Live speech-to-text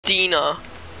Christina.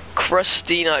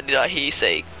 Christina, did I hear you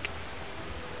say?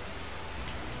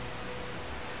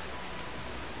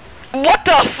 What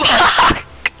the fuck?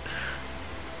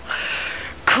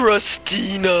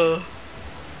 Christina.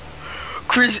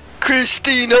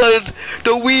 Christina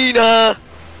the wiener.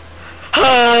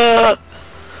 Ha!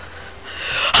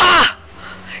 Ha!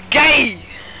 Gay!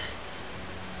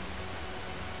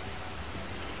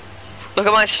 Look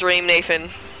at my stream, Nathan.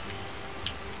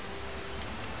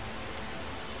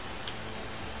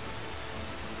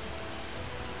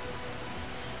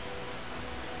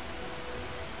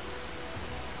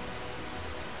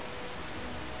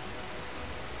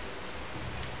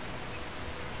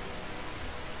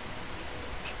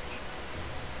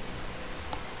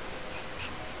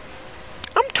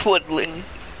 I'm twiddling.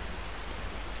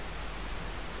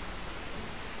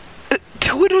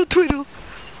 Twiddle, twiddle.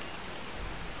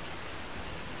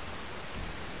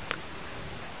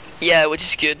 Yeah, which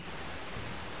is good.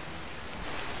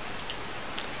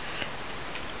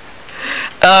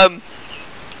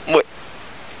 Wait.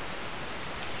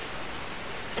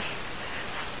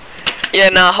 Yeah,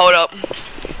 nah, hold up.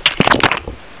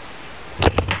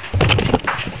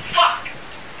 Fuck!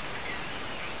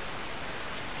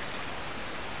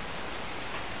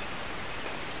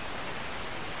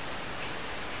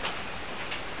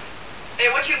 Hey,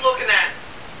 what you looking at?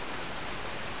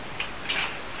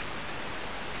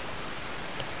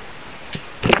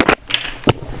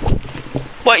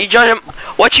 What you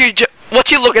judging? What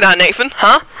you looking at, Nathan?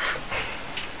 Huh?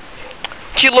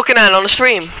 What you looking at on the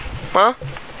stream? Huh?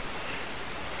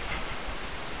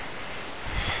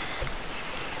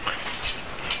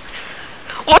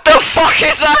 What the fuck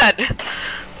is that?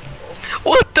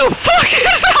 What the fuck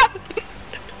is that?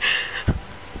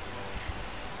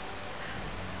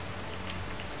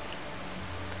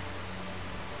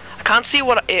 I can't see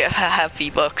what if I have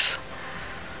V-Bucks.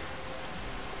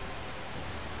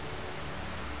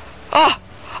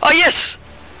 Oh yes!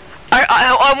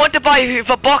 I want to buy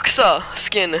the boxer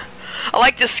skin. I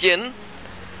like this skin.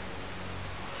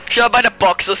 Should I buy the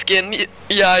boxer skin?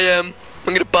 Yeah, I am.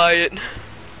 I'm gonna buy it.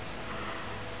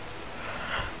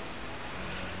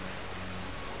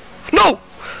 No!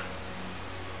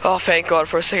 Oh, thank God,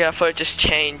 for a second I thought it just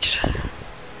changed.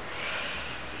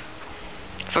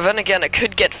 But then again, I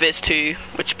could get this too,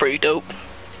 which is pretty dope.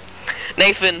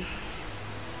 Nathan.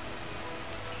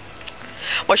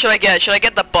 What should I get? Should I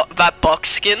get that box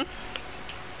skin?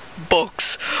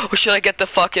 Box. Or should I get the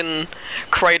fucking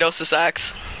Kratos'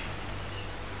 axe?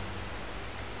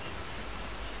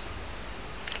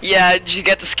 Yeah, did you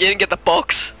get the skin? Get the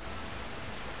box?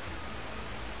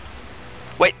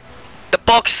 Wait, the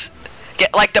box.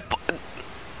 Get like the.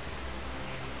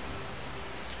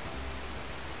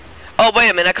 Oh wait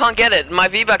a minute, I can't get it. My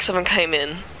V-Bucks haven't came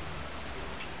in.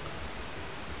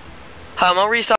 I'm gonna restart.